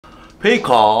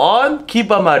베이컨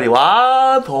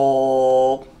김밥말이와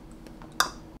독.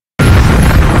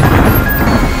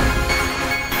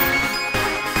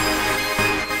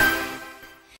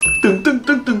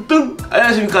 뜬뜬뜬뜬뜬.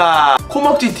 안녕하십니까,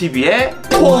 코먹지TV의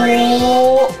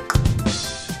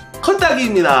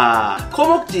코딱이입니다.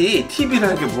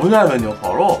 코먹지TV라는 게 뭐냐면요,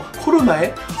 바로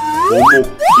코로나에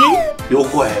뭐먹지?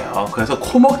 요거예요. 그래서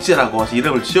코먹지라고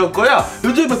이름을 지었고요.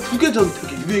 요즘에 부계전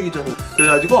되게 유행이잖아요.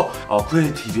 그래가지고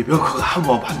구혀니TV에 명구가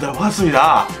한번 만들어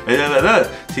봤습니다. 왜냐면은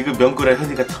지금 명구랑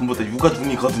현이가 전부 다 육아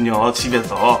중이거든요.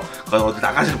 집에서 어디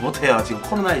나가지를 못해요. 지금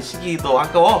코로나의 시기도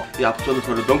하고. 앞으로는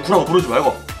저를 명구라고 부르지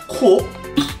말고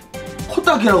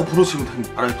코딱이라고 부르시면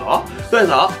됩니다. 알았죠?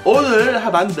 그래서 오늘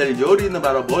만들 요리는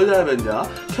바로 뭐냐면요,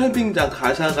 캠핑장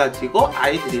가셔가지고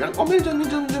아이들이랑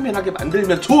꼬밀조밀조밀하게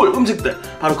만들면 좋을 음식들,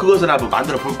 바로 그것을 한번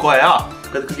만들어 볼 거예요.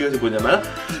 그래서 그게 뭐냐면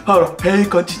바로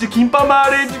베이컨 치즈 김밥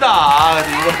말입니다. 그래서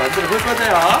이걸 만들어 볼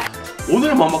건데요,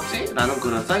 오늘 뭐 먹지? 라는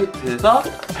그런 사이트에서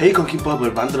베이컨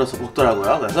김밥을 만들어서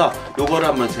먹더라고요. 그래서 요거를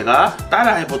한번 제가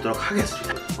따라 해보도록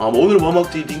하겠습니다. 오늘 뭐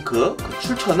먹지 링크 그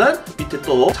출처는 밑에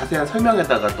또 자세한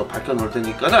설명에다가 또 밝혀놓을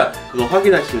테니까는 그거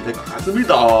확인하시면 될 것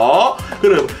같습니다.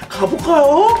 그럼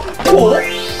가볼까요?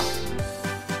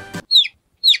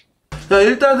 자,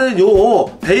 일단은 요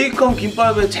베이컨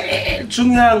김밥의 제일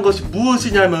중요한 것이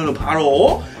무엇이냐면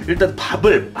바로 일단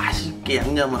밥을 맛있게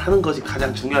양념을 하는 것이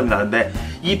가장 중요합니다. 근데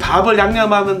이 밥을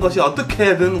양념하는 것이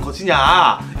어떻게 되는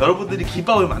것이냐, 여러분들이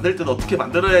김밥을 만들 때도 어떻게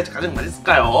만들어야지 가장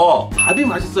맛있을까요? 밥이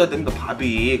맛있어야 됩니다.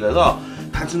 밥이. 그래서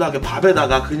단순하게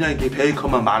밥에다가 그냥 이렇게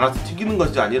베이컨만 말아서 튀기는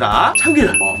것이 아니라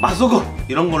참기름, 맛소금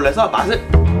이런 걸로 해서 맛을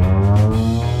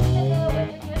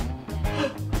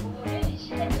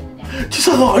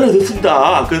치사가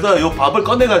알려드립니다. 그래서 이 밥을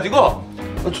꺼내가지고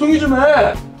조용히 좀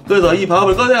해. 그래서 이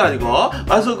밥을 꺼내가지고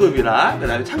맛소금이랑 그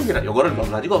다음에 참기름 요거를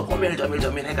넣어가지고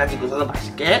꼬밀조밀 해가지고서는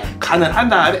맛있게 간을 한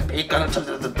다음에 베이컨을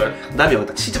그 다음에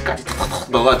여기다 치즈까지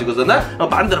톡톡 넣어가지고서는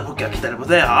만들어 볼게요.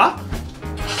 기다려보세요.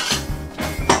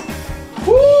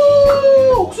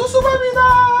 오,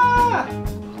 옥수수밥이다.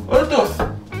 얼른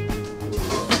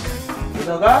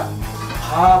여기다가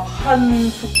밥 한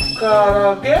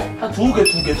숟가락에 한 두 개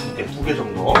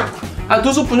정도, 한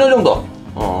 2스푼 정도.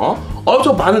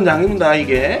 엄청 많은 양입니다.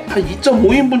 이게 한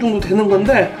 2.5인분 정도 되는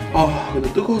건데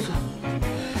근데 뜨거워서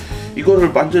이거를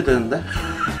만져야 되는데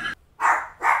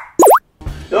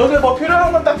여기 뭐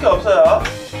필요한 건 딱히 없어요.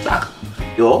 딱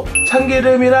요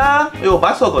참기름이랑 요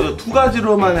맛소금 요 두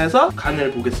가지로만 해서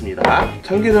간을 보겠습니다.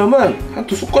 참기름은 한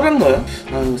 2숟가락 넣어요.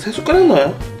 한 3숟가락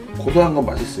넣어요. 고소한 건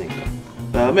맛있으니까.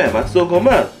 그 다음에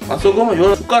맛소금은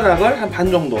요 숟가락을 한 반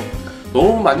정도.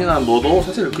 너무 많이 넣어도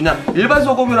사실 그냥 일반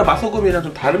소금이랑 맛소금이랑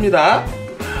좀 다릅니다.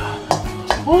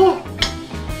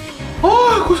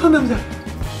 고소한 냄새.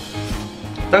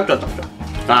 딱 좋아.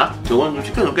 자, 저건 좀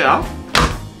식혀놓을게요.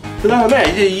 그 다음에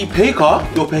이제 이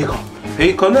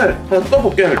베이컨을 하나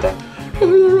떠볼게요. 일단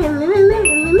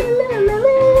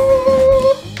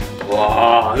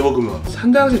와, 이거 그러면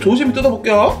한 장씩 조심히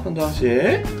뜯어볼게요. 한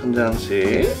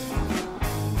장씩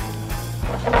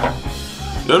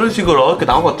이런 식으로 이렇게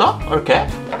나오겠죠? 이렇게.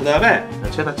 그 다음에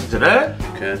체다 치즈를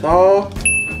이렇게 해서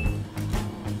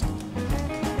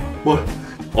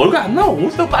얼굴 안 나와.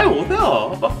 오세요, 빨리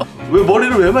오세요. 왜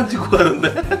머리를 왜 만지고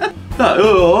가는데? 자,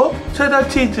 요 체다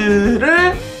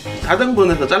치즈를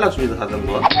 4등분해서 잘라줍니다.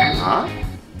 4등분.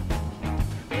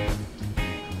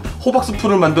 호박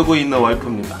스프를 만들고 있는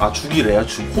와이프입니다. 죽이래요.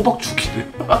 호박 죽이래.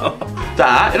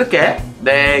 자, 이렇게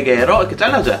 4개로 이렇게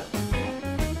잘라줘요.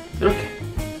 이렇게.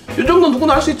 이 정도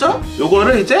누구나 할 수 있죠?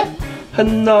 요거를 이제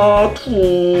하나,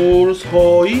 둘,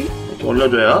 서이 이렇게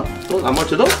올려줘요. 또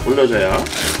나머지도 올려줘요.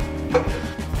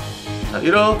 자,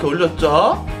 이렇게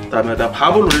올렸죠? 그 다음에 나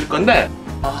밥을 올릴 건데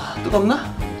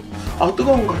뜨겁나?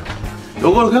 뜨거운 거.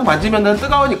 요걸 그냥 만지면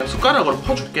뜨거우니까 숟가락으로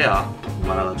퍼줄게요.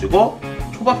 말아가지고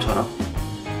초밥처럼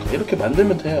이렇게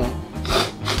만들면 돼요.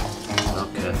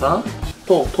 이렇게 해서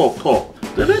톡톡톡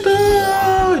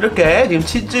뜨르르 이렇게 지금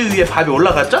치즈 위에 밥이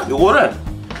올라갔죠?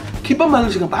 요거를 김밥 만들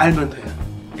시간 말면 돼요.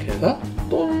 이렇게 해서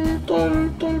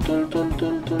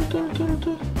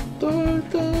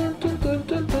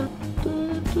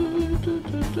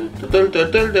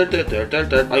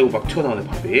아이고 막 튀어나오네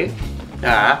밥이.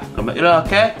 자, 그러면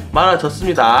이렇게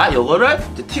말아졌습니다. 요거를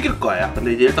이제 튀길 거예요.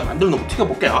 근데 이제 일단 만들어 놓고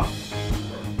튀겨볼게요.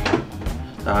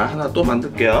 자, 하나 또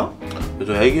만들게요.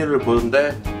 요즘 애기를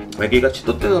보는데 애기가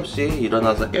지도 때없이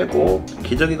일어나서 깨고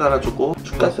기저귀도 하나 주고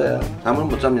죽 갔어요. 잠을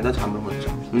못 잡니다.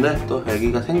 근데 또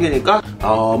애기가 생기니까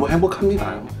너무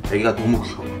행복합니다. 애기가 너무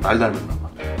귀여워. 날 닮았나 봐.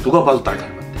 누가 봐도 날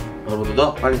닮았대.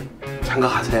 여러분들도 빨리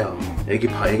장가가세요.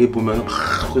 애기 보면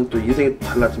또 인생이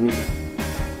달라집니다.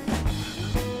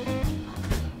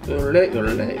 열래.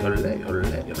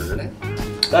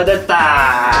 자,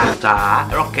 됐다. 자,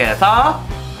 이렇게 해서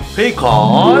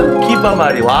베이컨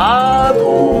기바마리와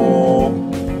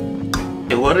도.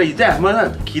 이거를 이제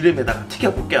한번 기름에다가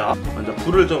튀겨볼게요. 먼저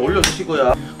불을 좀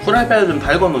올려주시고요. 프라이팬을 좀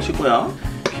달궈 놓으시고요.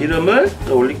 기름을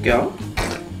좀 올릴게요.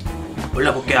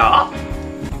 올려볼게요.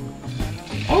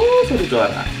 소리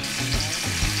좋아라.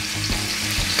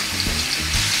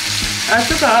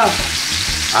 뜨거.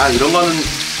 이런 거는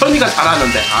현이가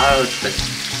잘하는데. 진짜.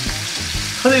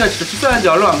 현이가 진짜 출산한 지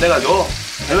얼마 안 돼가지고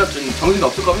되면 좀 정신이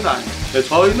없을 겁니다.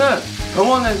 저희는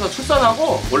병원에서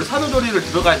출산하고 원래 산후조리를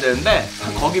들어가야 되는데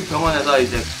거기 병원에서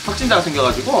이제 확진자가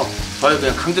생겨가지고 저희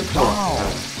그냥 강제 퇴원.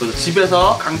 그래서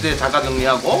집에서 강제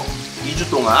자가격리하고 2주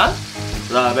동안,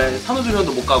 그 다음에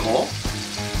산후조리원도 못 가고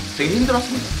되게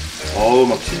힘들었습니다.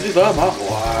 막 치즈가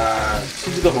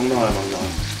치즈가 막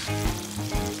나와요.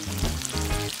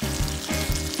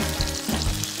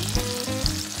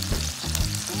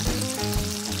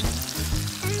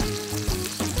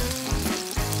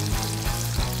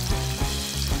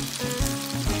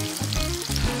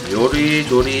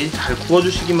 요리조리 잘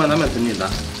구워주시기만 하면 됩니다.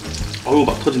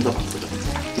 막 터진다.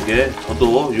 이게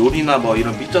저도 요리나 뭐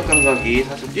이런 미적 감각이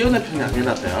사실 뛰어난 편이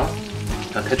아니라서요.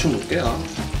 그냥 대충 놓을게요.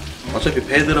 어차피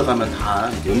배에 들어가면 다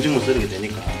음식물 쓰레기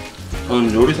되니까.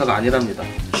 저는 요리사가 아니랍니다.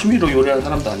 취미로 요리하는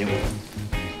사람도 아니고요.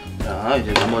 자,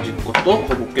 이제 나머지 것도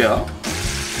구워볼게요.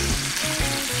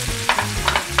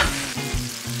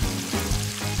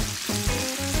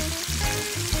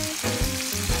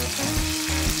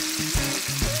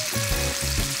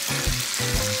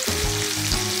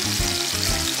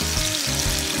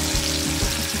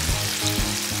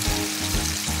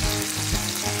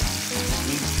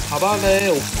 밥 안에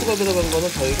옥수수가 들어간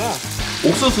거는 저희가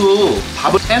옥수수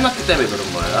밥을 해놨기 때문에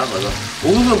그런 거예요. 그래서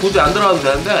옥수수는 굳이 안 들어가도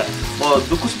되는데 뭐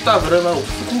넣고 싶다 그러면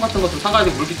옥수수 콩 같은 거 좀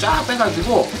사가지고 물기 쫙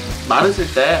빼가지고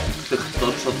마르실 때 그때 같이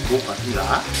넣어주셔도 좋을 것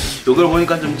같습니다. 요걸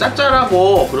보니까 좀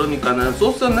짭짤하고 그러니까는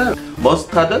소스는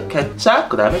머스타드, 케찹,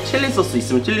 그 다음에 칠리 소스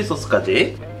있으면 칠리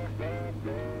소스까지.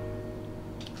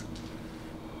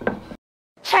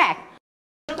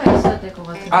 맥주가 있어야 될 것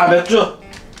같아요. 맥주.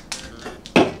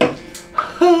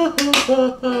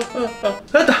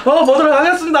 됐다. 먹도록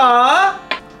하겠습니다.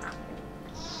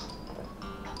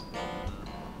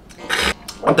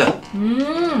 어때?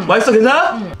 맛있어?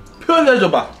 괜찮아?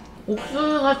 표현해줘봐.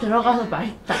 옥수수가 들어가서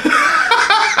맛있다.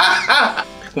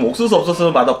 그럼 옥수수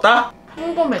없었으면 맛없다?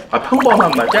 평범했다.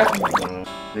 평범한 맛이야?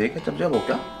 네, 케첩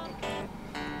찍어볼게요.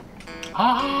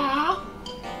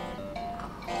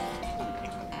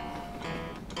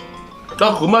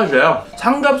 딱 그 맛이에요.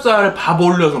 삼겹살 밥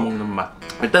올려서 먹는 맛.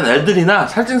 일단 애들이나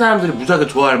살찐 사람들이 무지하게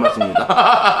좋아할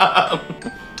맛입니다.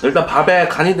 일단 밥에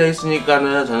간이 돼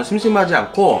있으니까는 저는 심심하지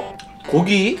않고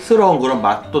고기스러운 그런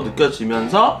맛도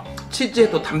느껴지면서 치즈의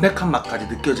또 담백한 맛까지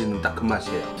느껴지는 딱 그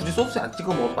맛이에요. 굳이 소스에 안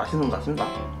찍어 먹어도 맛있는 것 같습니다.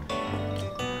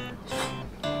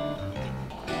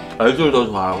 애들도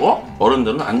좋아하고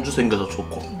어른들은 안주 생겨서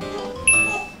좋고.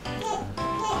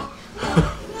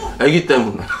 애기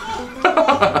때문에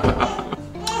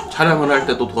촬영을 할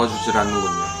때도 도와주질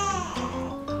않는군요.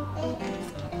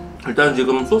 일단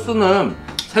지금 소스는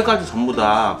세 가지 전부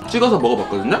다 찍어서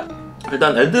먹어봤거든요.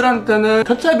 일단 애들한테는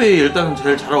케찹이 일단은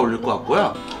제일 잘 어울릴 것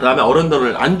같고요. 그 다음에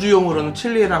어른들을 안주용으로는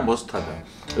칠리랑 머스타드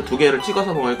두 개를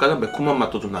찍어서 먹으니까 매콤한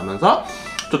맛도 좀 나면서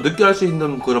좀 느끼할 수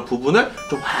있는 그런 부분을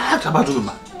좀 확 잡아주는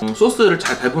맛. 소스를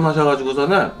잘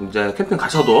배분하셔가지고서는 이제 캠핑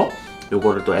가셔도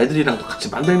요거를 또 애들이랑 또 같이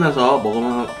만들면서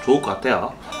먹으면 좋을 것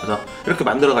같아요. 그래서 이렇게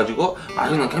만들어가지고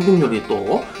맛있는 캠핑 요리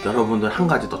또 여러분들 한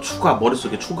가지 더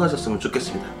머릿속에 추가하셨으면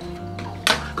좋겠습니다.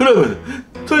 그러면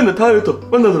저희는 다음에 또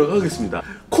만나도록 하겠습니다.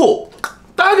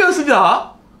 코딱이었습니다.